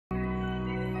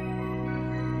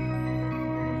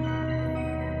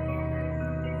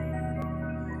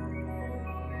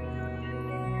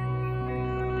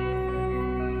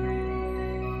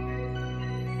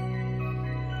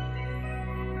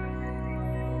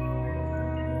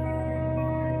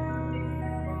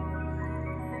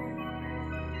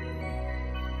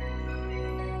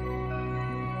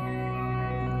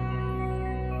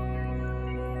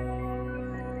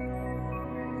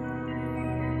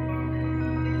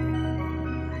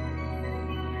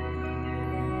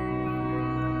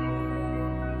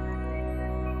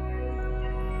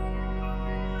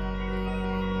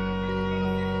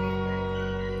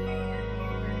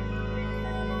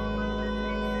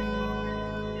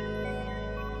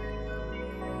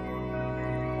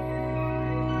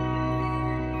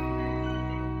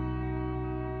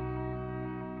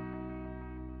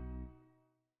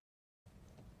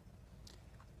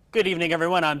Good evening,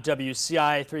 everyone. I'm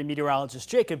WCI3 meteorologist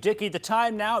Jacob Dickey. The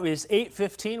time now is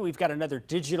 8:15. We've got another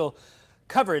digital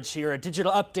coverage here, a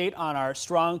digital update on our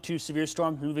strong to severe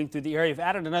storm moving through the area. We've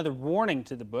added another warning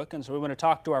to the book, and so we want to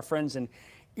talk to our friends in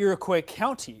Iroquois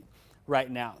County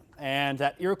right now. And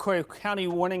that Iroquois County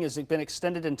warning has been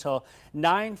extended until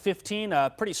 9:15.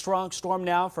 A pretty strong storm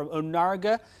now from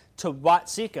Onarga to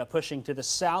Watseka, pushing to the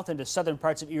south into southern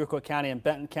parts of Iroquois County and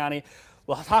Benton County.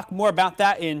 We'll talk more about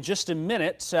that in just a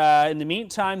minute. In the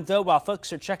meantime, though, while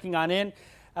folks are checking on in,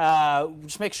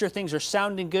 just make sure things are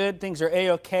sounding good, things are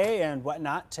A-OK and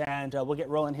whatnot, and we'll get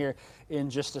rolling here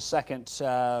in just a second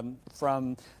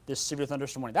from this severe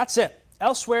thunderstorm warning. That's it.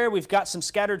 Elsewhere, we've got some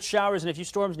scattered showers and a few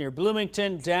storms near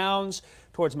Bloomington, Downs,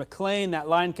 towards McLean. That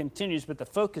line continues, but the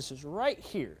focus is right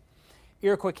here,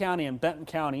 Iroquois County and Benton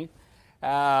County.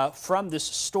 From this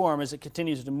storm as it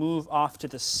continues to move off to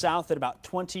the south at about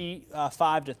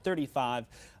 25 to 35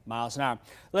 miles an hour.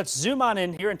 Let's zoom on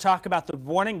in here and talk about the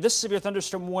warning. This severe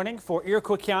thunderstorm warning for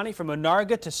Iroquois County from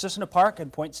Onarga to Cissna Park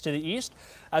and points to the east,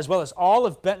 as well as all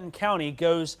of Benton County,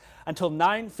 goes until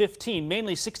 9:15.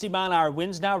 Mainly 60-mile-an-hour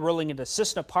winds now rolling into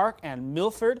Cissna Park and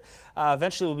Milford.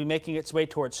 Eventually will be making its way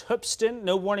towards Hoopeston.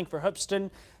 No warning for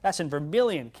Hoopeston. That's in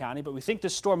Vermilion County, but we think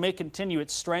this storm may continue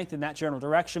its strength in that general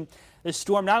direction. This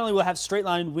storm not only will have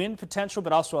straight-line wind potential,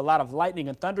 but also a lot of lightning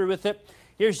and thunder with it.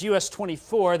 Here's US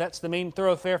 24. That's the main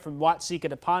thoroughfare from Watseka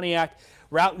to Pontiac.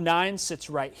 Route 9 sits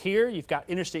right here. You've got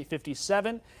Interstate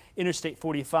 57, Interstate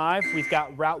 45. We've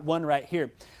got Route 1 right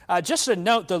here. Just a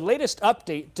note, the latest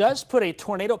update does put a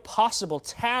tornado possible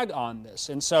tag on this.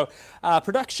 And so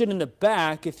production in the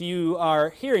back, if you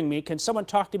are hearing me, can someone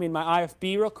talk to me in my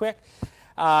IFB real quick?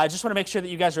 I just want to make sure that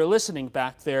you guys are listening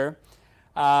back there.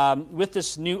 With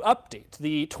this new update,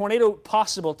 the tornado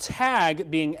possible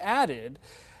tag being added,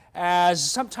 as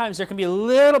sometimes there can be a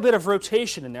little bit of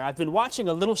rotation in there. I've been watching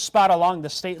a little spot along the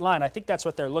state line. I think that's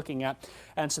what they're looking at,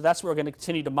 and so that's what we're going to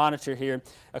continue to monitor here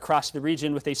across the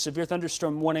region with a severe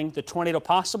thunderstorm warning. The tornado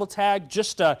possible tag,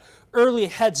 just a early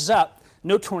heads up.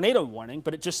 No tornado warning,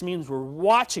 but it just means we're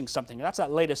watching something. That's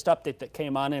that latest update that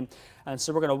came on in, and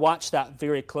so we're going to watch that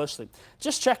very closely.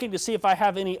 Just checking to see if I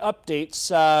have any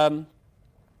updates.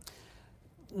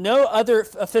 No other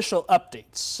official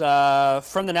updates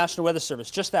from the National Weather Service,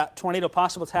 just that tornado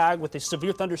possible tag with a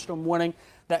severe thunderstorm warning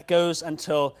that goes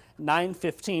until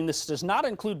 9:15. This does not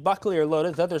include Buckley or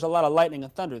Loda, though there's a lot of lightning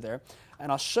and thunder there,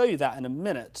 and I'll show you that in a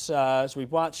minute as we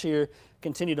watch here,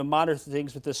 continue to monitor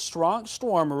things with this strong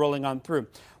storm rolling on through.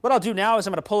 What I'll do now is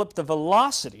I'm going to pull up the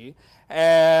velocity,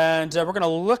 and we're going to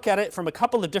look at it from a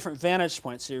couple of different vantage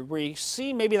points here, where you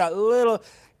see maybe that little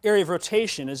area of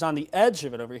rotation is on the edge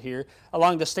of it over here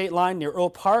along the state line near Earl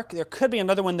Park. There could be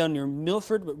another one down near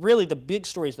Milford, but really the big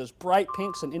story is those bright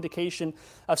pinks, an indication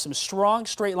of some strong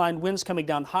straight line winds coming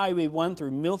down Highway 1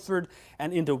 through Milford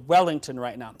and into Wellington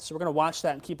right now. So we're going to watch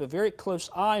that and keep a very close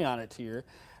eye on it here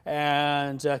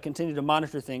and continue to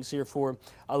monitor things here for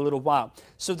a little while.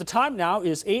 So the time now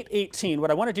is 8:18. What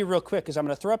I want to do real quick is I'm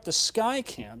going to throw up the sky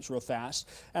cams real fast.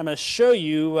 I'm going to show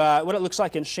you what it looks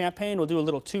like in Champaign. We'll do a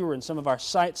little tour in some of our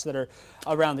sites that are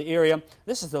around the area.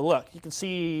 This is the look. You can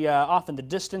see off in the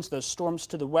distance those storms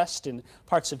to the west in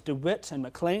parts of DeWitt and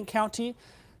McLean County.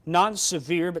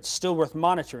 Non-severe, but still worth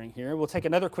monitoring here. We'll take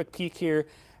another quick peek here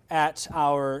at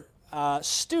our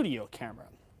studio camera.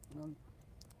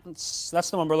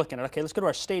 That's the one we're looking at. Okay, let's go to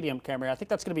our stadium camera. I think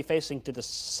that's going to be facing to the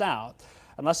south,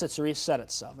 unless it's reset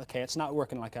itself. Okay, it's not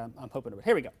working like I'm hoping it would.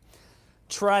 Here we go.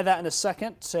 Try that in a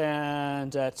second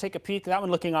and take a peek. That one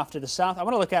looking off to the south. I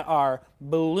want to look at our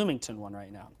Bloomington one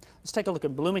right now. Let's take a look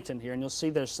at Bloomington here, and you'll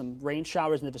see there's some rain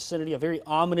showers in the vicinity, a very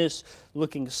ominous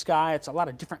looking sky. It's a lot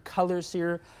of different colors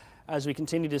here as we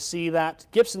continue to see that.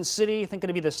 Gibson City, I think going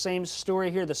to be the same story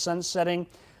here, the sun setting.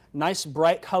 Nice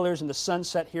bright colors in the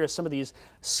sunset here as some of these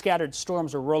scattered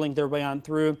storms are rolling their way on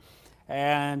through.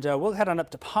 And we'll head on up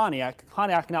to Pontiac.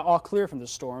 Pontiac now all clear from the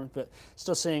storm, but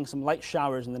still seeing some light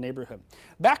showers in the neighborhood.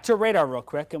 Back to radar real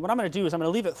quick, and what I'm going to do is I'm going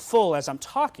to leave it full as I'm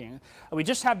talking. We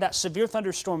just have that severe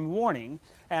thunderstorm warning,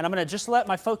 and I'm going to just let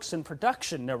my folks in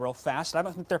production know real fast. I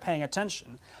don't think they're paying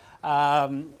attention.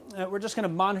 We're just going to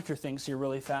monitor things here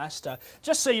really fast.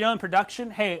 Just so you know, in production,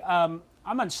 hey,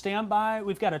 I'm on standby.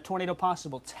 We've got a tornado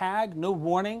possible tag, no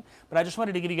warning, but I just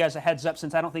wanted to give you guys a heads up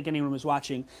since I don't think anyone was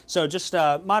watching. So just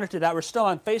monitor that. We're still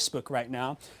on Facebook right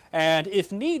now, and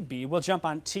if need be, we'll jump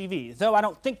on TV. Though I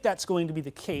don't think that's going to be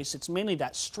the case. It's mainly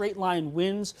that straight line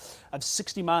winds of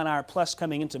 60-mile-an-hour plus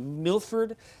coming into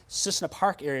Milford, Cissna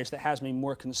Park areas that has me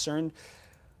more concerned.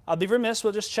 I'll be remiss,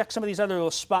 we'll just check some of these other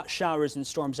little spot showers and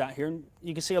storms out here.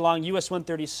 You can see along US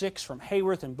 136 from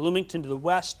Hayworth and Bloomington to the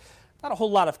west, not a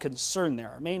whole lot of concern there.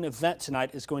 Our main event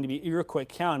tonight is going to be Iroquois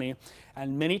County,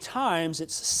 and many times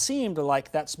it's seemed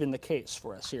like that's been the case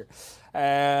for us here.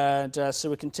 And so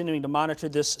we're continuing to monitor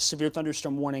this severe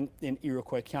thunderstorm warning in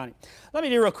Iroquois County. Let me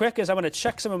do real quick is I'm going to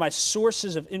check some of my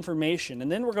sources of information,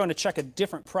 and then we're going to check a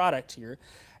different product here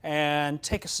and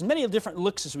take as many different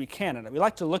looks as we can at it. We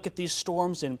like to look at these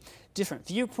storms in different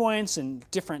viewpoints and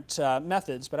different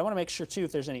methods, but I want to make sure too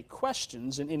if there's any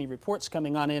questions and any reports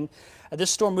coming on in.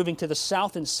 This storm moving to the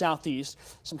south and southeast,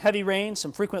 some heavy rain,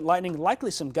 some frequent lightning,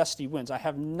 likely some gusty winds. I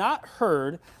have not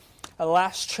heard a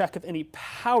last check of any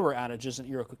power outages in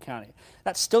Iroquois County.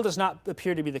 That still does not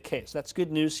appear to be the case. That's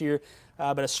good news here,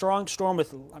 but a strong storm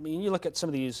with, I mean, you look at some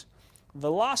of these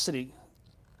velocity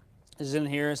is in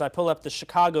here as I pull up the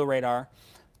Chicago radar.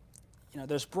 You know,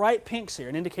 there's bright pinks here,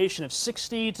 an indication of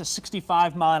 60 to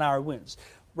 65 mile-an-hour winds.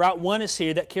 Route 1 is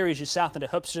here. That carries you south into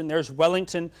Hoopeston. There's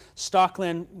Wellington,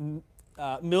 Stockland,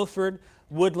 Milford,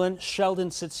 Woodland,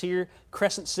 Sheldon sits here.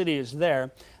 Crescent City is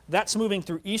there. That's moving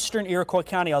through eastern Iroquois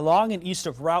County along and east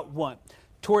of Route 1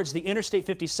 towards the Interstate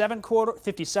 57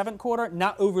 corridor.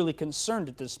 Not overly concerned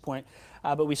at this point,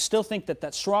 but we still think that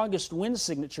that strongest wind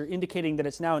signature indicating that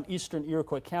it's now in eastern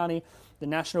Iroquois County. The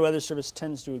National Weather Service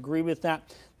tends to agree with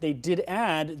that. They did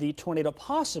add the tornado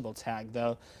possible tag,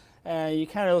 though. You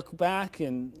kind of look back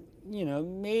and, you know,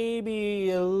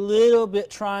 maybe a little bit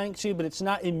trying to, but it's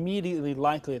not immediately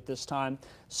likely at this time.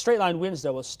 Straight line winds,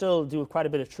 though, will still do quite a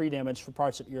bit of tree damage for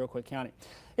parts of Iroquois County.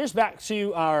 Here's back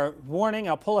to our warning.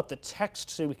 I'll pull up the text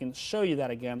so we can show you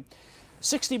that again.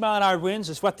 60 mile-an-hour winds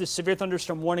is what this severe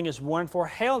thunderstorm warning is warned for.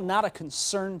 Hail, not a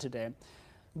concern today.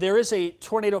 There is a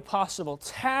tornado possible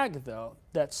tag, though,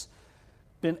 that's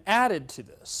been added to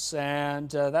this, and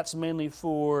that's mainly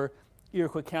for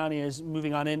Iroquois County is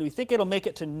moving on in. We think it'll make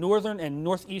it to northern and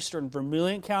northeastern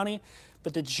Vermilion County,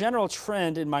 but the general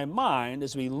trend in my mind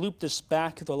as we loop this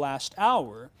back the last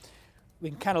hour, we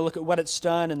can kind of look at what it's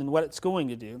done and then what it's going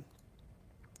to do.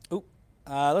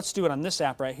 Let's do it on this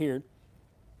app right here.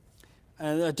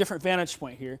 A different vantage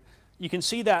point here. You can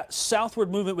see that southward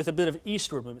movement with a bit of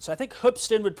eastward movement. So I think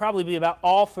Hoopeston would probably be about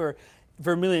all for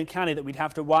Vermilion County that we'd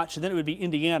have to watch, and then it would be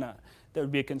Indiana that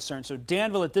would be a concern. So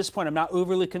Danville at this point, I'm not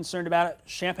overly concerned about it.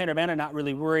 Champaign-Urbana, not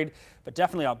really worried, but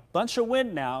definitely a bunch of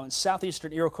wind now in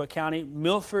southeastern Iroquois County,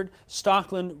 Milford,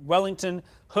 Stockland, Wellington,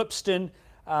 Hoopeston,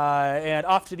 and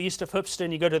off to the east of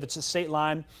Hoopeston, you go to the state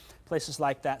line, places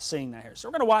like that seeing that here. So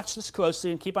we're going to watch this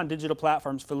closely and keep on digital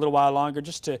platforms for a little while longer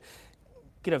just to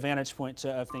get a vantage point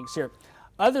of things here.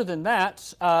 Other than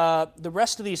that, the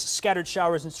rest of these scattered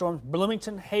showers and storms,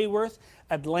 Bloomington, Hayworth,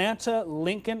 Atlanta,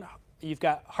 Lincoln, you've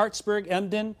got Hartsburg,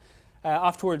 Emden,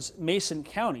 off towards Mason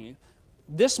County.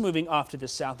 This moving off to the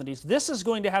south and east. This is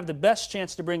going to have the best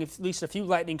chance to bring at least a few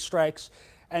lightning strikes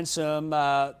and some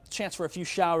chance for a few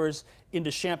showers into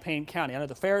Champaign County. I know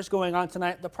the fair is going on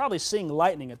tonight. They're probably seeing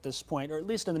lightning at this point, or at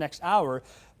least in the next hour,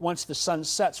 once the sun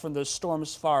sets from those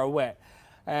storms far away.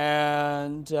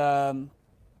 And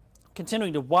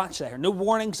continuing to watch that here. No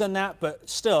warnings on that, but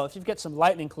still, if you've got some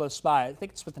lightning close by, I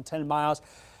think it's within 10 miles,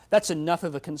 that's enough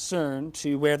of a concern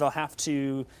to where they'll have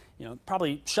to, you know,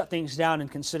 probably shut things down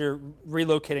and consider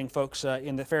relocating folks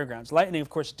in the fairgrounds. Lightning, of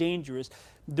course, dangerous.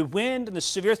 The wind and the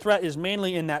severe threat is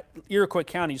mainly in that Iroquois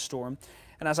County storm.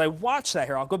 And as I watch that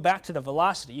here, I'll go back to the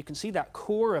velocity. You can see that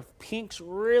core of pinks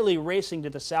really racing to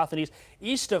the south and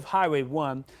east of Highway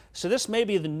 1. So this may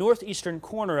be the northeastern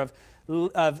corner of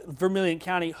Vermilion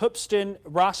County. Hoopeston,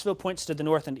 Rossville points to the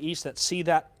north and east that see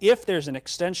that. If there's an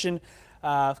extension,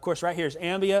 of course, right here is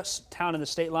Ambia, town in the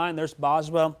state line. There's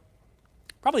Boswell.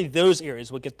 Probably those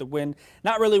areas will get the wind.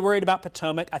 Not really worried about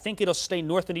Potomac. I think it'll stay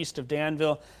north and east of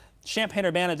Danville.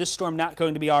 Champaign-Urbana, this storm not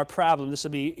going to be our problem. This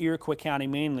will be Iroquois County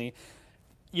mainly.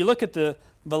 You look at the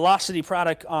velocity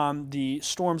product on the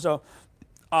storms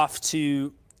off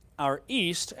to our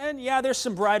east, and yeah, there's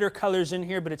some brighter colors in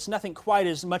here, but it's nothing quite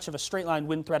as much of a straight line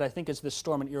wind threat, I think, as this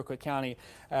storm in Iroquois County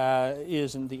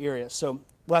is in the area. So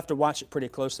we'll have to watch it pretty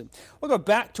closely. We'll go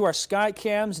back to our sky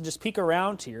cams and just peek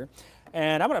around here,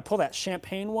 and I'm going to pull that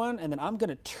Champaign one, and then I'm going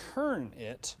to turn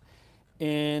it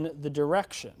in the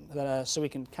direction that, so we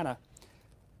can kind of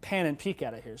pan and peek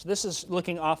at it here. So this is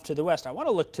looking off to the west. I want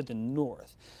to look to the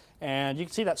north. And you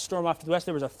can see that storm off to the west.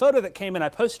 There was a photo that came in. I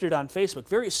posted it on Facebook.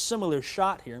 Very similar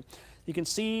shot here. You can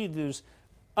see there's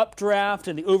updraft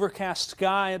and the overcast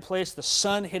sky in place, the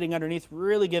sun hitting underneath,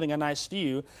 really giving a nice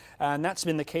view. And that's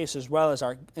been the case as well as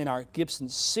in our Gibson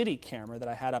City camera that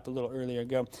I had up a little earlier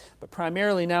ago. But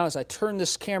primarily now, as I turn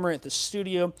this camera at the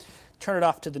studio, turn it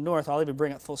off to the north, I'll even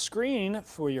bring it full screen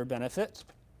for your benefit.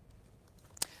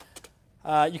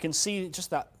 You can see just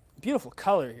that beautiful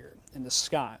color here in the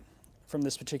sky. from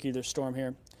this particular storm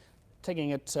here.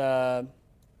 Taking it, okay,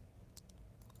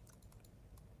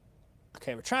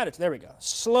 we're trying to, there we go,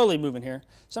 slowly moving here.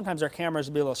 Sometimes our cameras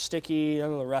will be a little sticky, a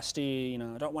little rusty, you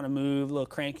know, don't want to move, a little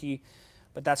cranky,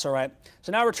 but that's all right.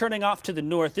 So now we're turning off to the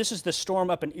north. This is the storm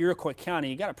up in Iroquois County.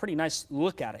 You got a pretty nice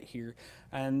look at it here,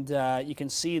 and you can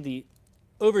see the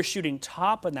overshooting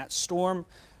top in that storm.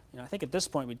 You know, I think at this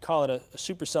point we'd call it a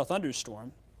supercell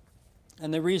thunderstorm.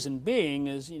 And the reason being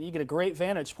is you get a great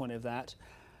vantage point of that.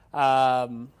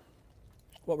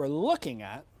 What we're looking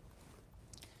at,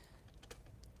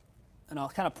 and I'll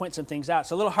kind of point some things out.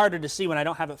 It's a little harder to see when I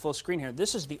don't have it full screen here.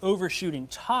 This is the overshooting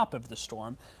top of the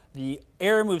storm. The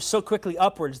air moves so quickly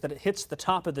upwards that it hits the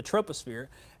top of the troposphere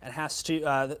and has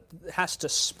to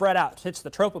spread out. It hits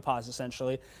the tropopause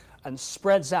essentially and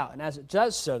spreads out. And as it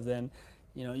does so, then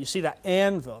you know, you see that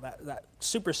anvil, that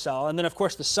supercell, and then of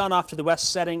course the sun off to the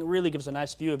west setting really gives a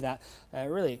nice view of that.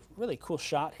 Really cool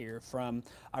shot here from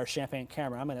our Champagne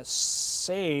camera. I'm going to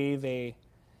save a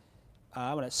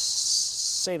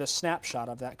snapshot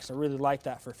of that because I really like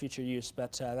that for future use.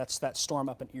 But that's that storm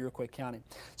up in Iroquois County.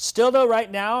 Still though, right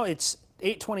now it's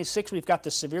 8:26. We've got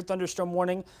the severe thunderstorm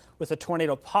warning with a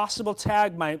tornado possible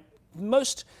tag. My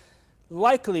most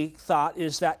likely thought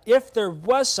is that if there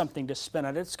was something to spin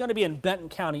it, it's going to be in Benton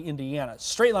County, Indiana.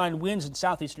 Straight line winds in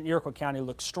southeastern Iroquois County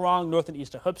look strong, north and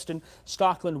east of Hoopeston,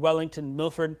 Stockland, Wellington,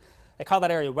 Milford. They call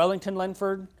that area Wellington,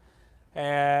 Lenford,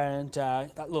 and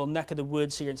that little neck of the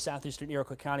woods here in southeastern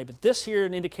Iroquois County. But this here,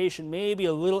 an indication, maybe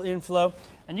a little inflow,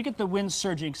 and you get the winds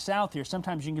surging south here.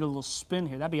 Sometimes you can get a little spin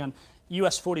here. That'd be on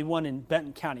US 41 in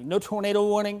Benton County. No tornado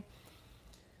warning.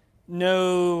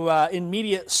 No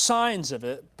immediate signs of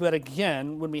it, but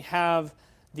again, when we have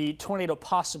the tornado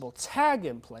possible tag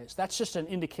in place, that's just an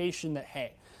indication that,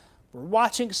 hey, we're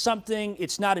watching something,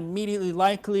 it's not immediately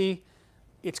likely,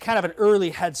 it's kind of an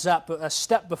early heads up, a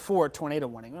step before tornado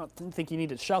warning. I don't think you need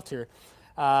to shelter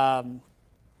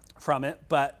from it,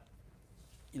 but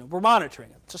you know, we're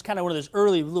monitoring it. It's just kind of one of those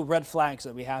early little red flags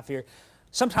that we have here.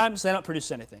 Sometimes they don't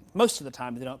produce anything. Most of the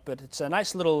time they don't, but it's a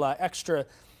nice little extra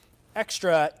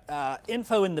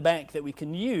info in the bank that we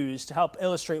can use to help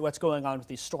illustrate what's going on with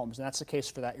these storms. And that's the case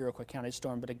for that Iroquois County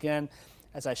storm. But again,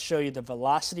 as I show you the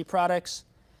velocity products,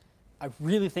 I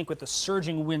really think with the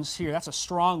surging winds here, that's a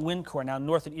strong wind core now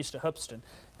north and east of Hoopeston.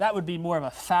 That would be more of a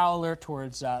Fowler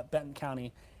towards Benton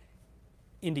County,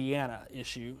 Indiana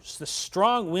issue. So the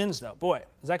strong winds though, boy,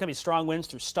 is that going to be strong winds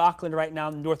through Stockland right now,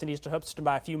 north and east of Hoopeston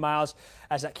by a few miles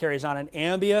as that carries on. And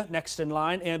Ambia next in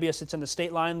line. Ambia sits in the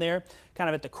state line there, kind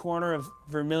of at the corner of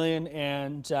Vermilion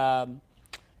and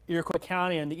Iroquois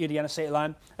County and the Indiana state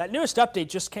line. That newest update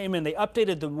just came in. They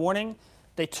updated the warning.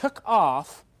 They took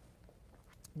off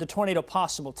the tornado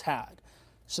possible tag.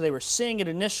 So they were seeing it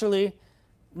initially,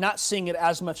 not seeing it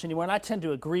as much anymore. And I tend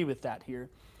to agree with that here.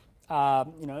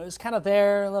 You know, it was kind of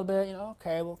there a little bit, you know,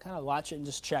 okay, we'll kind of watch it and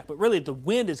just check. But really, the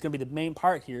wind is going to be the main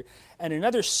part here. And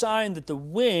another sign that the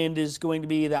wind is going to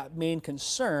be that main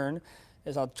concern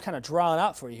is I'll kind of draw it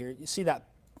out for you here. You see that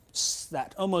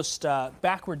almost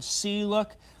backward C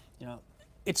look? You know,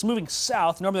 it's moving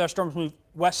south. Normally our storms move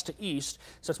west to east,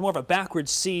 so it's more of a backward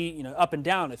C, you know, up and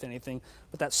down, if anything.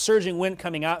 But that surging wind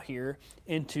coming out here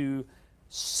into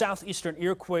southeastern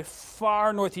Iroquois,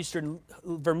 far northeastern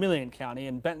Vermilion County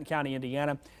and Benton County,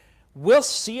 Indiana. We'll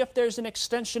see if there's an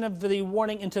extension of the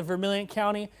warning into Vermilion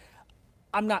County.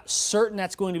 I'm not certain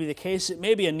that's going to be the case. It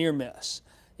may be a near miss,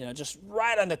 you know, just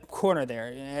right on the corner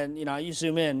there. And, you know, you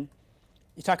zoom in,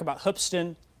 you talk about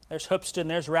Hoopeston. There's Hoopeston,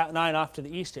 there's Route 9 off to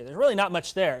the east here. There's really not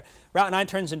much there. Route 9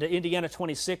 turns into Indiana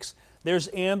 26. There's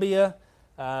Ambia,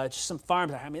 just some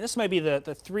farms. I mean, this might be the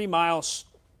 3 miles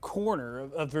corner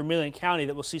of Vermilion County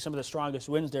that we'll see some of the strongest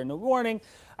winds there. No warning.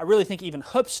 I really think even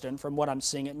Hoopeston, from what I'm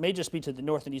seeing, it may just be to the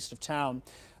north and east of town,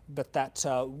 but that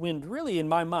wind really, in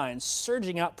my mind,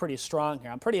 surging out pretty strong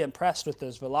here. I'm pretty impressed with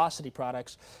those velocity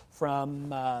products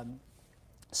from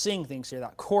seeing things here.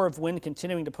 That core of wind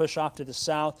continuing to push off to the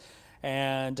south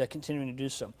and continuing to do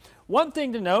so. One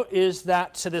thing to note is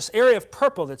that this area of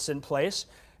purple that's in place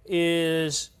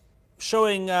is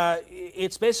showing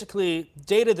it's basically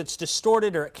data that's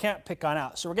distorted or it can't pick on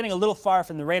out. So we're getting a little far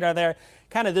from the radar there.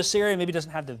 Kind of this area maybe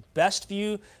doesn't have the best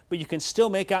view, but you can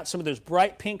still make out some of those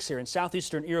bright pinks here in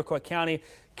southeastern Iroquois County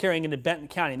carrying into Benton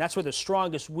County. And that's where the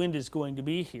strongest wind is going to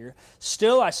be here.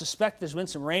 Still, I suspect there's been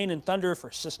some rain and thunder for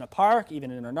Cissna Park,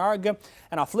 even in Onarga.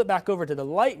 And I'll flip back over to the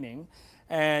lightning.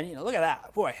 And, you know, look at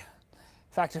that. Boy,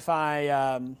 in fact, if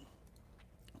I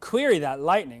query that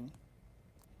lightning,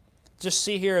 just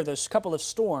see here there's a couple of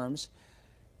storms.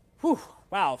 Whew,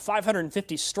 wow,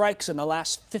 550 strikes in the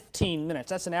last 15 minutes.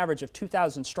 That's an average of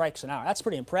 2,000 strikes an hour. That's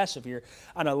pretty impressive here.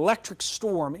 An electric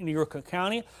storm in Iroquois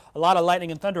County. A lot of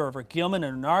lightning and thunder over Gilman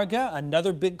and Onarga.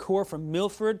 Another big core from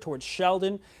Milford towards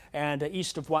Sheldon and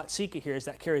east of Watseka here as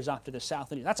that carries off to the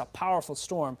south. And that's a powerful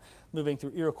storm moving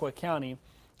through Iroquois County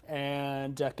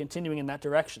and continuing in that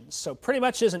direction. So pretty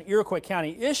much is an Iroquois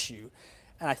County issue.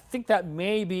 And I think that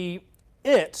may be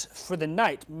it for the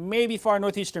night. Maybe far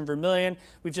northeastern Vermilion.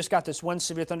 We've just got this one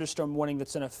severe thunderstorm warning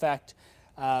that's in effect.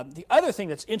 The other thing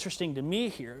that's interesting to me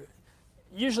here,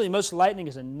 usually most lightning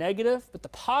is a negative, but the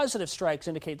positive strikes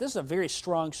indicate this is a very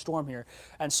strong storm here.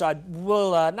 And so I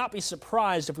will not be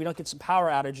surprised if we don't get some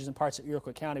power outages in parts of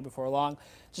Iroquois County before long.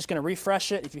 Just going to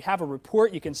refresh it. If you have a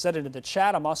report, you can send it in the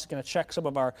chat. I'm also going to check some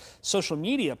of our social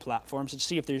media platforms and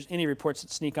see if there's any reports that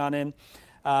sneak on in.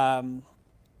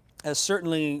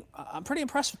 Certainly, I'm pretty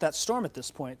impressed with that storm at this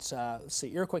point. Let's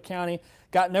see, Iroquois County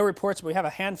got no reports, but we have a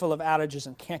handful of outages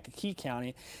in Kankakee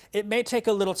County. It may take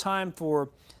a little time for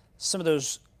some of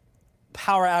those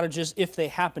power outages, if they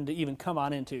happen to even come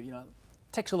on into, it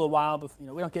takes a little while, but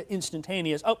we don't get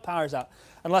instantaneous, oh, power's out,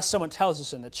 unless someone tells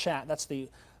us in the chat. That's the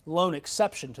lone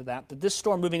exception to that. But this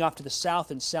storm moving off to the south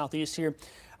and southeast here,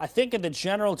 I think in the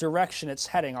general direction it's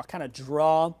heading, I'll kind of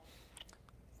draw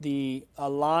the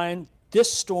line.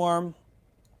 This storm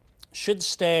should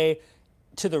stay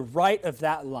to the right of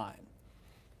that line.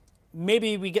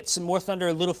 Maybe we get some more thunder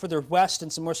a little further west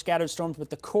and some more scattered storms, but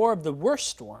the core of the worst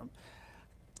storm,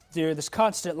 this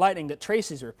constant lightning that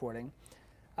Tracy's reporting,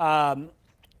 that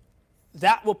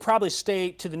will probably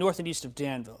stay to the north and east of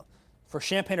Danville. For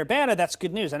Champaign-Urbana, that's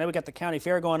good news. I know we got the county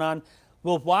fair going on.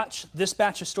 We'll watch this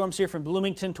batch of storms here from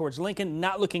Bloomington towards Lincoln,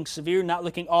 not looking severe, not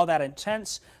looking all that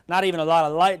intense, not even a lot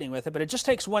of lightning with it, but it just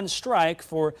takes one strike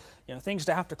for things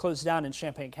to have to close down in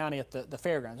Champaign County at the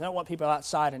fairgrounds. I don't want people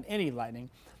outside in any lightning.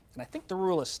 And I think the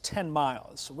rule is 10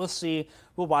 miles. So we'll see.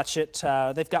 We'll watch it.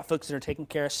 They've got folks that are taking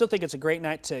care. I still think it's a great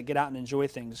night to get out and enjoy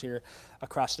things here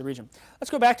across the region. Let's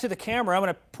go back to the camera. I'm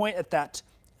going to point at that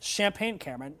Champaign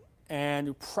camera. And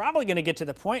we're probably going to get to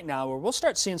the point now where we'll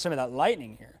start seeing some of that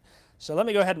lightning here. So let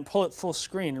me go ahead and pull it full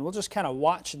screen. And we'll just kind of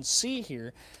watch and see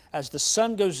here. As the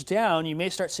sun goes down, you may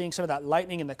start seeing some of that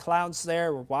lightning in the clouds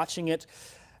there. We're watching it.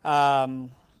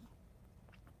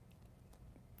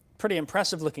 Pretty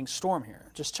impressive looking storm here.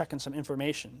 Just checking some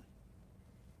information.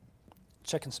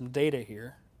 Checking some data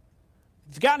here.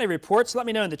 If you've got any reports, let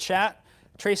me know in the chat.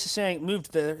 Tracy's saying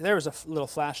there was a little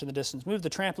flash in the distance. Moved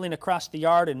the trampoline across the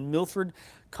yard in Milford.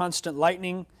 Constant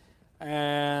lightning.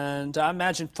 And I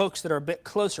imagine folks that are a bit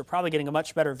closer are probably getting a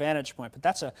much better vantage point. But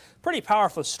that's a pretty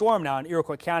powerful storm now in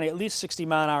Iroquois County. At least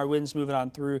 60-mile-an-hour winds moving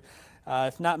on through.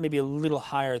 If not, maybe a little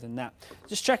higher than that.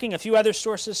 Just checking a few other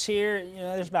sources here.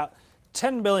 There's about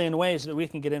 10 billion ways that we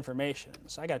can get information.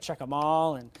 So I got to check them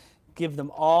all and give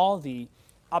them all the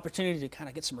opportunity to kind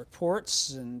of get some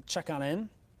reports and check on in.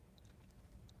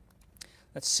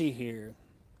 Let's see here.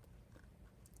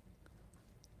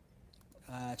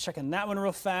 Checking that one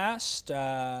real fast.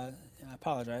 I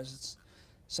apologize. It's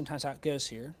sometimes how it goes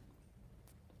here.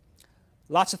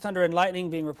 Lots of thunder and lightning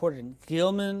being reported in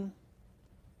Gilman.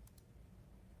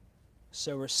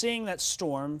 So we're seeing that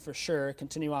storm for sure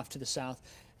continue off to the south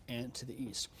and to the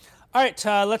east. All right,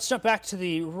 let's jump back to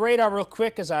the radar real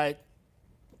quick as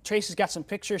Tracy's got some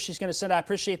pictures she's going to send. I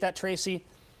appreciate that, Tracy.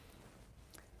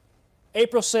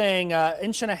 April saying 1.5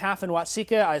 inches in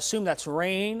Watseka. I assume that's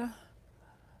rain.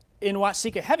 In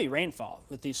Watseka, heavy rainfall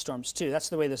with these storms too. That's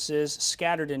the way this is,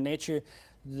 scattered in nature.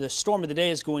 The storm of the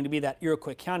day is going to be that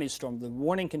Iroquois County storm. The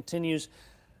warning continues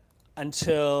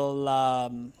until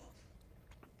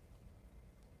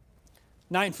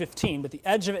 9:15, but the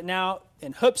edge of it now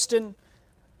in Hoopeston,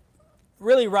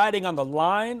 really riding on the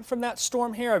line from that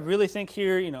storm here. I really think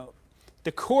here,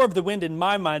 the core of the wind in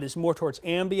my mind is more towards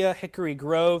Ambia, Hickory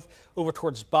Grove, over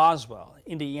towards Boswell,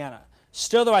 Indiana.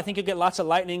 Still, though, I think you'll get lots of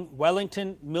lightning.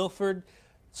 Wellington, Milford,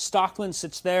 Stockland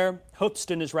sits there.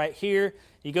 Hoopeston is right here.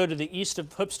 You go to the east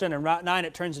of Hoopeston and Route 9,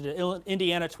 it turns into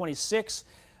Indiana 26.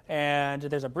 And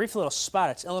there's a brief little spot.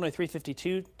 It's Illinois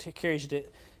 352, carries you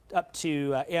up to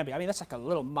Ambia. I mean, that's like a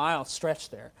little mile stretch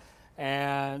there.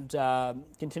 And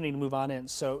continuing to move on in.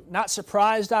 So not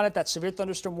surprised on it. That severe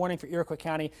thunderstorm warning for Iroquois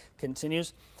County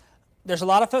continues. There's a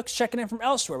lot of folks checking in from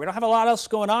elsewhere. We don't have a lot else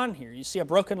going on here. You see a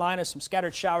broken line of some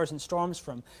scattered showers and storms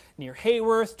from near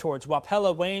Hayworth towards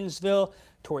Wapella, Waynesville,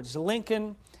 towards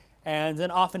Lincoln, and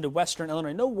then off into western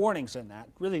Illinois. No warnings in that.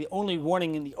 Really, the only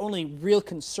warning and the only real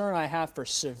concern I have for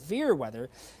severe weather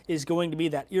is going to be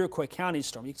that Iroquois County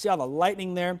storm. You can see all the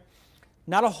lightning there.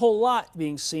 Not a whole lot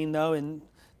being seen, though, in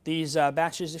these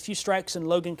batches. A few strikes in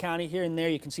Logan County here and there.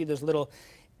 You can see those little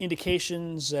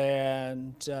indications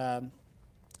and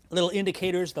little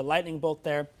indicators, the lightning bolt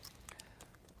there.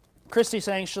 Christy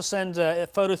saying she'll send a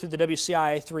photo through the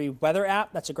WCIA3 weather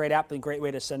app. That's a great app and a great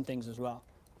way to send things as well.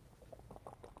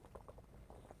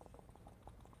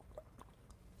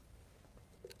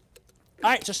 All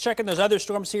right, just checking those other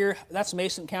storms here. That's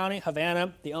Mason County,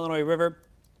 Havana, the Illinois River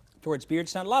towards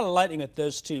Beardstown. A lot of lightning with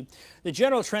those two. The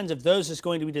general trends of those is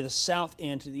going to be to the south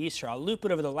and to the east here. I'll loop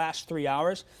it over the last 3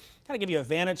 hours. Kind of give you a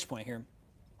vantage point here.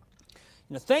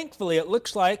 You know, thankfully, it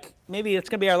looks like maybe it's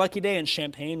going to be our lucky day in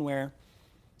Champaign where,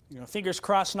 you know, fingers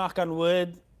crossed, knock on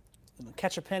wood,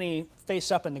 catch a penny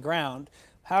face up in the ground.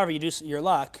 However you do your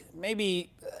luck, maybe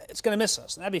it's going to miss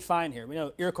us. That'd be fine here. We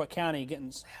know Iroquois County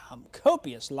getting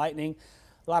copious lightning,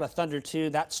 a lot of thunder too.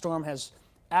 That storm has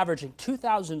averaging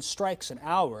 2,000 strikes an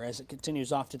hour as it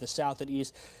continues off to the south and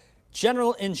east.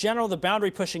 In general, the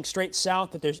boundary pushing straight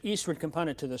south, but there's eastward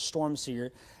component to the storms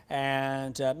here.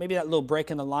 And maybe that little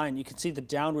break in the line, you can see the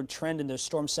downward trend in those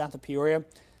storms south of Peoria.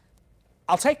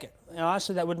 I'll take it. You know,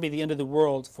 honestly, that wouldn't be the end of the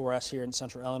world for us here in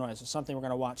central Illinois. It's something we're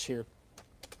going to watch here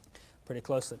pretty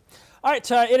closely. All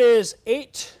right, it is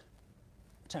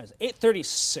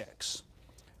 8:36.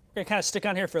 We're going to kind of stick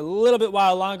on here for a little bit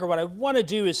while longer. What I want to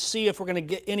do is see if we're going to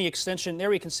get any extension. There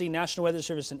we can see National Weather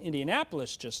Service in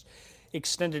Indianapolis just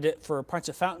extended it for parts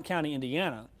of Fountain County,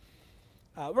 Indiana.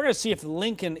 We're going to see if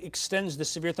Lincoln extends the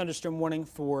severe thunderstorm warning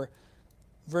for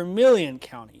Vermilion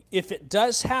County. If it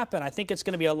does happen, I think it's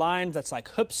going to be a line that's like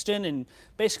Hoopeston and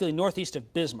basically northeast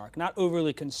of Bismarck. Not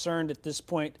overly concerned at this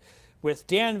point with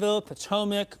Danville,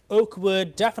 Potomac,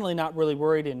 Oakwood. Definitely not really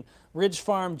worried in Ridge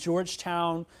Farm,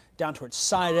 Georgetown, down towards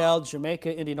Sidell,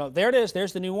 Jamaica, Indiana. There it is.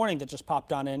 There's the new warning that just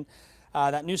popped on in.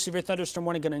 That new severe thunderstorm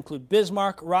warning going to include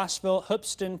Bismarck, Rossville,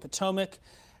 Hoopeston, Potomac,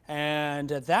 and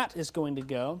that is going to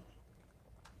go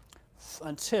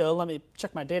until, let me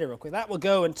check my data real quick, that will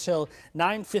go until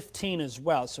 9:15 as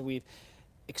well. So we've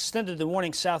extended the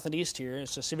warning south and east here.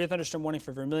 It's a severe thunderstorm warning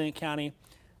for Vermilion County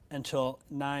until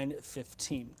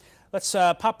 9:15. Let's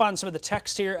pop on some of the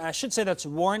text here. I should say that's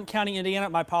Warren County, Indiana.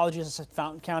 My apologies, I said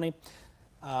Fountain County.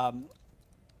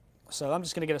 So I'm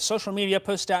just going to get a social media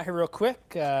post out here real quick,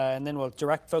 and then we'll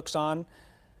direct folks on,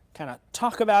 kind of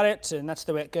talk about it, and that's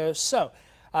the way it goes. So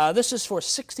this is for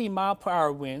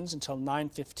 60-mile-per-hour winds until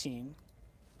 9:15.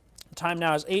 The time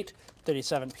now is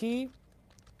 8:37 p.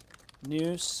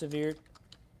 New severe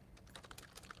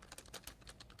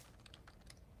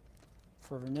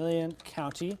for Vermilion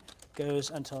County goes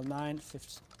until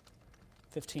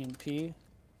 9:15 p.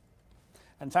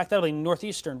 In fact, that'll be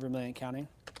northeastern Vermilion County.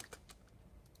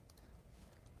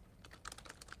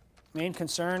 Main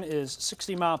concern is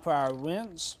 60-mile-per-hour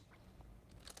winds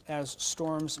as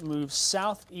storms move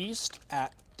southeast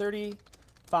at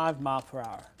 35 miles per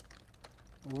hour.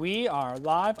 We are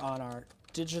live on our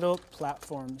digital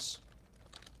platforms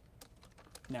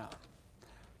now.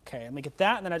 Okay, let me get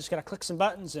that, and then I just got to click some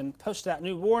buttons and post that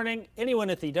new warning. Anyone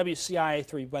at the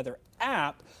WCIA3 weather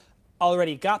app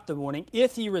already got the warning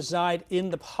if you reside in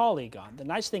the polygon. The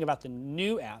nice thing about the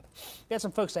new app, we had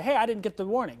some folks say, hey, I didn't get the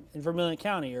warning in Vermilion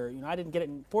County, or I didn't get it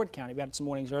in Ford County. We had some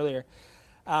warnings earlier.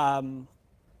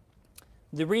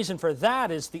 The reason for that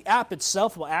is the app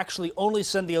itself will actually only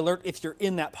send the alert if you're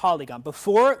in that polygon.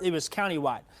 Before, it was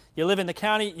countywide. You live in the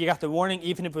county, you got the warning,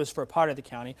 even if it was for a part of the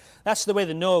county. That's the way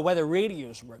the NOAA weather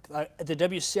radios work. The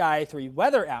WCIA3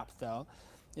 weather app, though,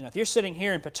 if you're sitting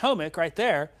here in Potomac right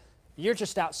there, you're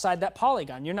just outside that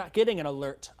polygon. You're not getting an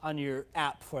alert on your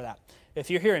app for that. If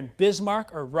you're here in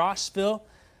Bismarck or Rossville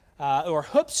or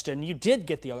Hoopeston, you did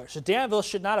get the alert. So Danville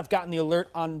should not have gotten the alert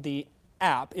on the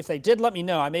app. If they did, let me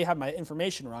know. I may have my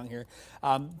information wrong here.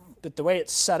 But the way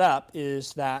it's set up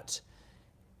is that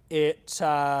it's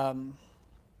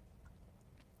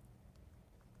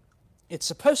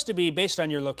supposed to be based on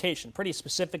your location. Pretty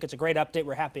specific. It's a great update.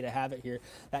 We're happy to have it here.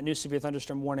 That new severe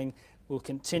thunderstorm warning will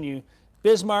continue.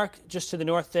 Bismarck, just to the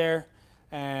north there,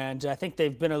 and I think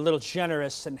they've been a little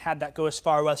generous and had that go as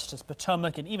far west as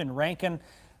Potomac and even Rankin.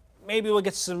 Maybe we'll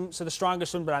get some the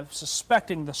strongest one, but I'm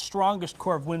suspecting the strongest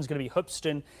core of wind is going to be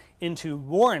Hoopeston into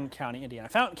Warren County, Indiana.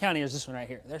 Fountain County is this one right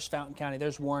here. There's Fountain County,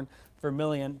 there's Warren,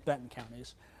 Vermilion, Benton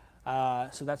counties.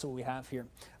 So that's what we have here.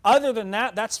 Other than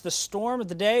that, that's the storm of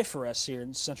the day for us here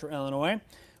in central Illinois.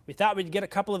 We thought we'd get a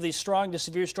couple of these strong to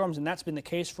severe storms, and that's been the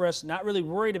case for us. Not really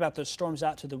worried about those storms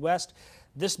out to the west.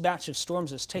 This batch of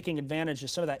storms is taking advantage of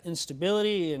some of that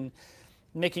instability and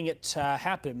making it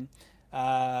happen,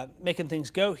 making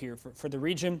things go here for the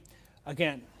region.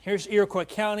 Again, here's Iroquois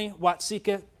County,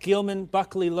 Watseka, Gilman,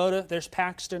 Buckley, Loda. There's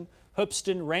Paxton,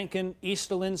 Hoopeston, Rankin,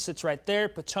 Easterlyn sits right there.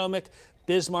 Potomac,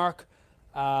 Bismarck,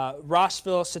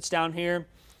 Rossville sits down here.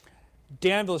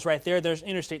 Danville's right there. There's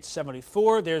Interstate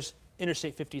 74. There's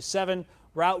Interstate 57.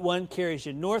 Route 1 carries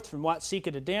you north from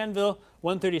Watseka to Danville.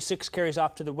 136 carries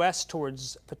off to the west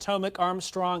towards Potomac,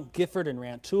 Armstrong, Gifford, and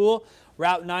Rantoul.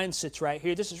 Route 9 sits right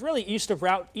here. This is really east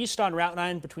on Route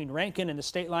 9 between Rankin and the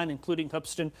state line, including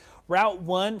Hoopeston. Route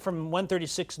 1 from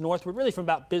 136 northward, really from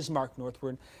about Bismarck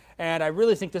northward. And I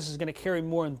really think this is going to carry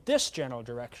more in this general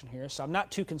direction here, so I'm not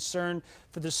too concerned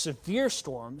for the severe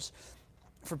storms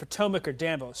for Potomac or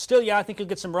Danville. Still, yeah, I think you'll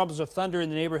get some rumbles of thunder in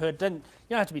the neighborhood. You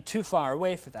don't have to be too far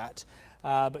away for that.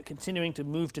 But continuing to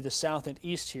move to the south and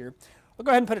east here. We'll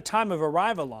go ahead and put a time of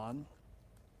arrival on.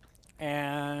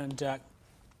 And let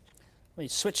me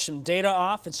switch some data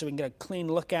off and so we can get a clean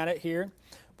look at it here.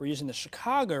 We're using the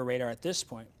Chicago radar at this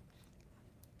point.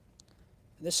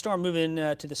 This storm moving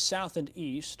to the south and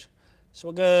east. So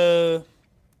we'll go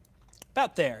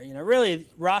about there. You know, really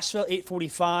Rossville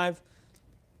 845.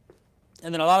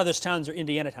 And then a lot of those towns are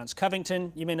Indiana towns.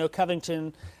 Covington, you may know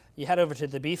Covington. You head over to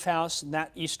the Beef House in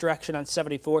that east direction on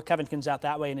 74. Covington's out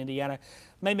that way in Indiana.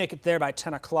 May make it there by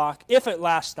 10 o'clock if it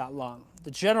lasts that long.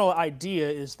 The general idea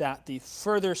is that the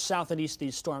further south and east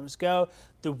these storms go,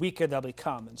 the weaker they'll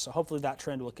become. And so hopefully that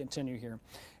trend will continue here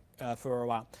for a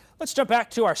while. Let's jump back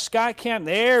to our sky cam.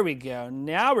 There we go.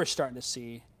 Now we're starting to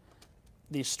see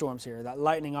these storms here. That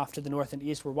lightning off to the north and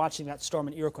east. We're watching that storm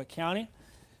in Iroquois County.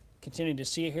 Continuing to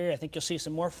see it here. I think you'll see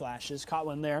some more flashes. Caught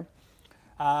one there.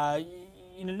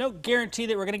 You know, no guarantee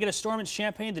that we're going to get a storm in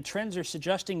Champaign. The trends are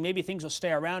suggesting maybe things will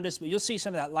stay around us, but you'll see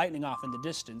some of that lightning off in the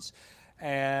distance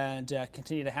and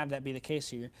continue to have that be the case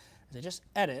here. As I just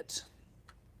edit,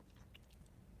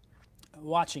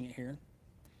 watching it here,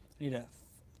 I need to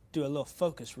do a little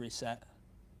focus reset.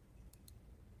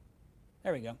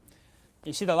 There we go.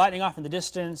 You see the lightning off in the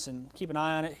distance and keep an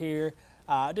eye on it here.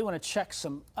 I do want to check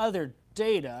some other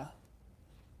data.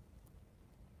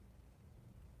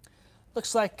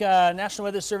 Looks like National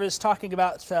Weather Service talking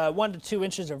about 1 to 2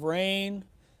 inches of rain.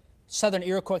 Southern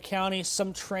Iroquois County,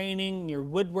 some training near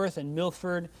Woodworth and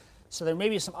Milford. So there may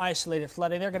be some isolated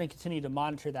flooding. They're going to continue to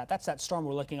monitor that. That's that storm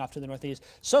we're looking off to the northeast.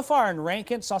 So far in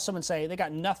Rankin, saw someone say they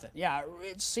got nothing. Yeah,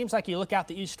 it seems like you look out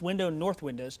the east window and north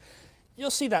windows,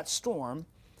 you'll see that storm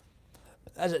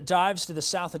as it dives to the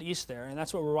south and east there, and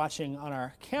that's what we're watching on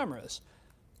our cameras.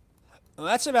 Well,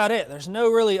 that's about it. There's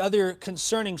no really other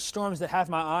concerning storms that have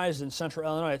my eyes in central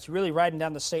Illinois. It's really riding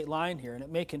down the state line here, and it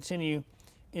may continue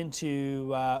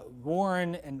into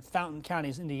Warren and Fountain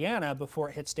Counties, Indiana, before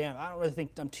it hits Danville. I don't really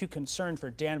think I'm too concerned for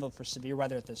Danville for severe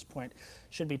weather at this point.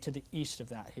 Should be to the east of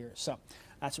that here. So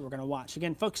that's what we're going to watch.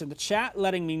 Again, folks in the chat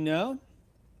letting me know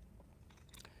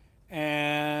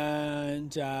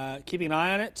and keeping an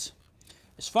eye on it.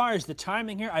 As far as the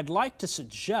timing here, I'd like to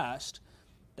suggest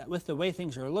that with the way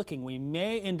things are looking, we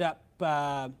may end up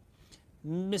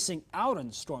missing out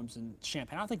on storms in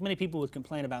Champaign. I don't think many people would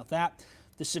complain about that.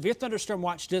 The severe thunderstorm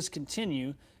watch does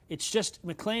continue. It's just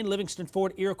McLean, Livingston,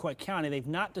 Ford, Iroquois County. They've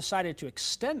not decided to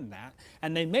extend that,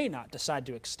 and they may not decide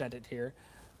to extend it here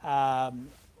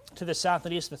to the south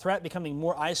and east. The threat becoming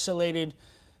more isolated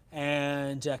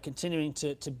and continuing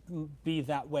to be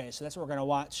that way. So that's what we're going to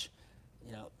watch.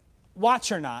 You know,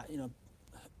 watch or not, you know,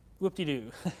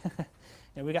 whoop-de-doo.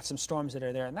 And we got some storms that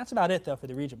are there, and that's about it, though, for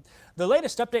the region. The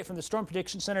latest update from the Storm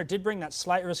Prediction Center did bring that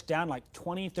slight risk down like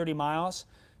 20, 30 miles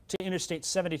to Interstate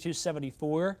 72,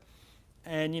 74.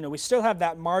 And, you know, we still have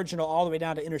that marginal all the way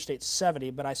down to Interstate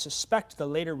 70, but I suspect the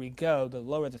later we go, the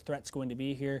lower the threat's going to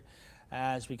be here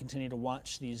as we continue to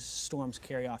watch these storms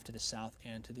carry off to the south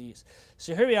and to the east.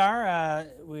 So here we are.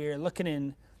 We're looking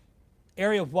in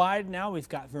area-wide now. We've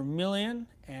got Vermilion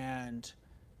and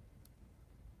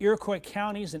Iroquois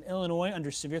counties in Illinois under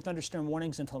severe thunderstorm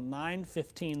warnings until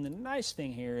 9:15. The nice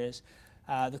thing here is,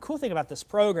 the cool thing about this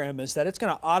program is that it's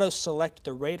going to auto-select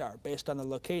the radar based on the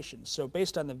location. So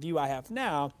based on the view I have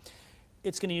now,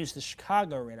 it's going to use the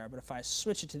Chicago radar. But if I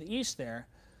switch it to the east there,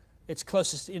 it's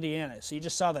closest to Indiana. So you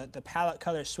just saw that the palette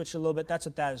color switch a little bit. That's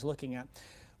what that is looking at.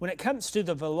 When it comes to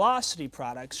the velocity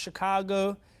products,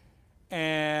 Chicago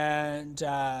and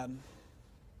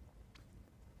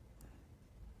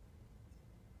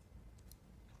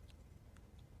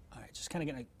just kind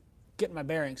of getting my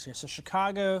bearings here. So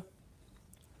Chicago,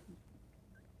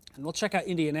 and we'll check out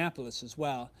Indianapolis as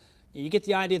well. You get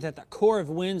the idea that the core of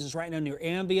winds is right now near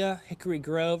Ambia, Hickory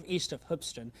Grove, east of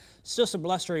Hoopeston. Still some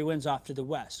blustery winds off to the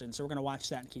west, and so we're going to watch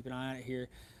that and keep an eye on it here.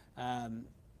 Kind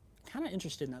of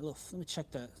interested in that little. Let me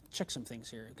check some things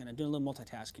here. Going to do a little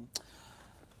multitasking.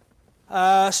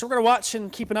 So we're going to watch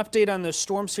and keep an update on the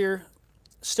storms here.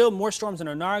 Still more storms in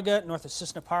Onarga, north of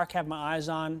Cissna Park. Have my eyes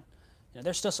on. You know,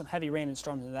 there's still some heavy rain and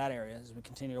storms in that area as we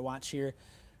continue to watch here.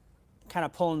 kind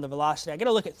of pulling the velocity. I got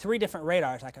to look at 3 different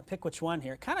radars. I can pick which one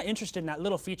here. Kind of interested in that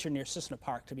little feature near Cessna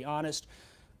Park, to be honest.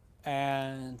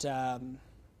 And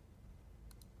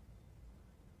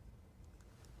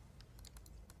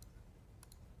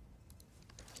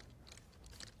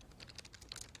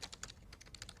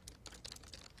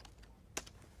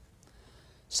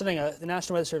sending the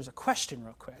National Weather Service a question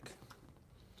real quick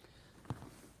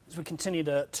as we continue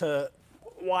to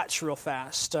watch real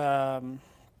fast.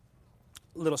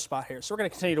 Little spot here. So we're going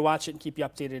to continue to watch it and keep you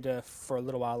updated for a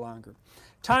little while longer.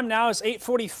 Time now is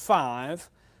 8:45.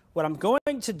 What I'm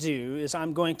going to do is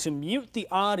I'm going to mute the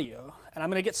audio, and I'm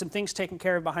going to get some things taken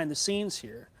care of behind the scenes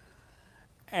here.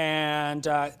 And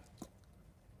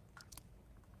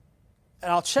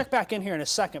I'll check back in here in a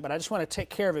second, but I just want to take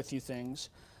care of a few things.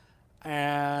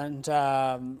 And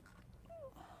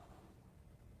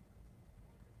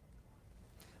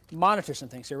monitor some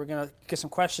things here. We're going to get some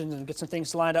questions and get some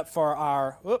things lined up for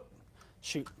our, whoop,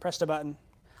 shoot, pressed a button.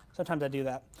 Sometimes I do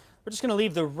that. We're just going to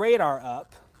leave the radar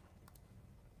up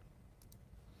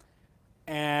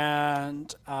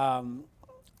and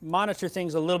monitor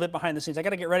things a little bit behind the scenes. I got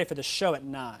to get ready for the show at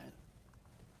 9.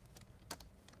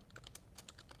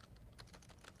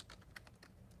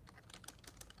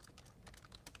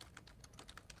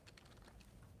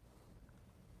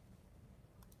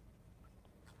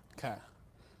 Okay.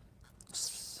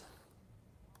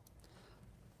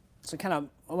 So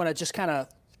I want to just kind of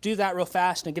do that real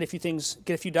fast and get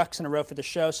a few ducks in a row for the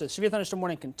show. So severe thunderstorm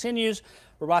warning continues.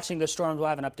 We're watching the storms. We'll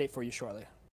have an update for you shortly.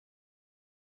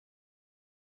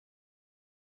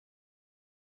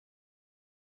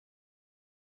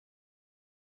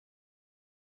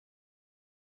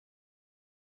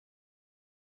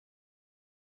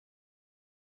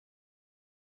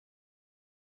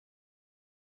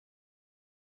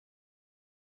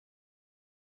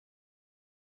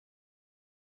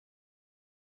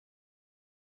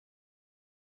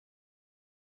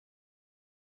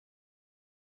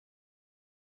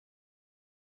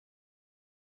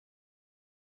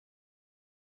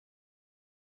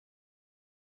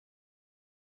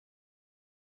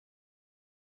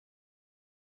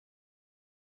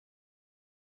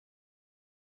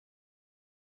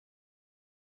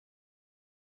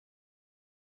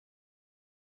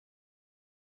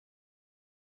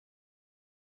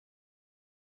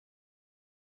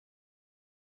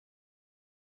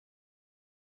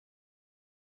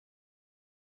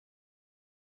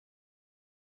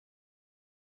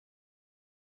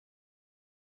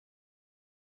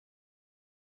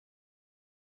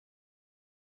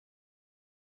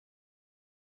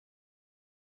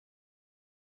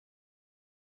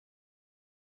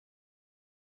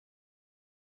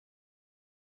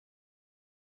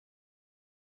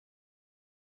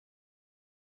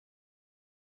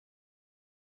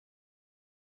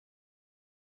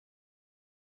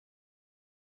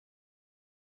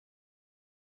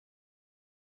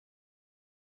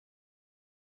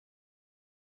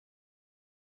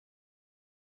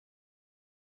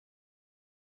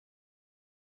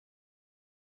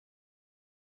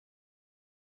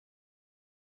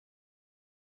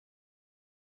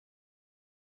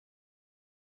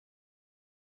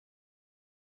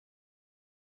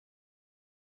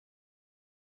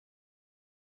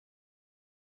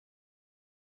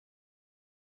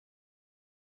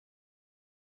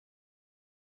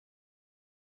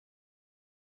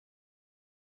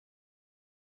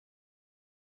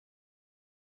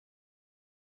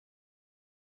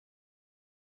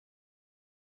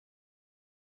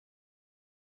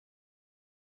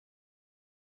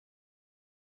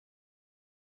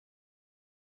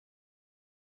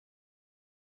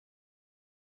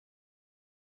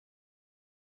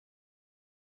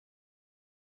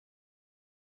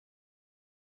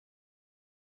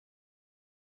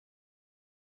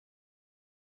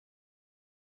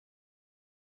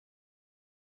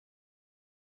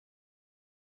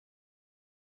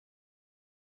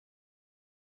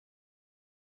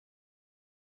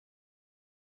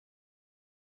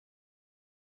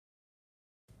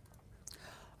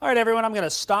 All right, everyone, I'm going to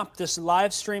stop this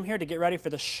live stream here to get ready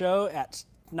for the show at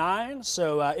 9.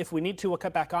 So if we need to, we'll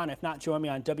cut back on. If not, join me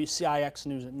on WCIX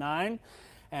News at 9.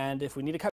 And if we need to cut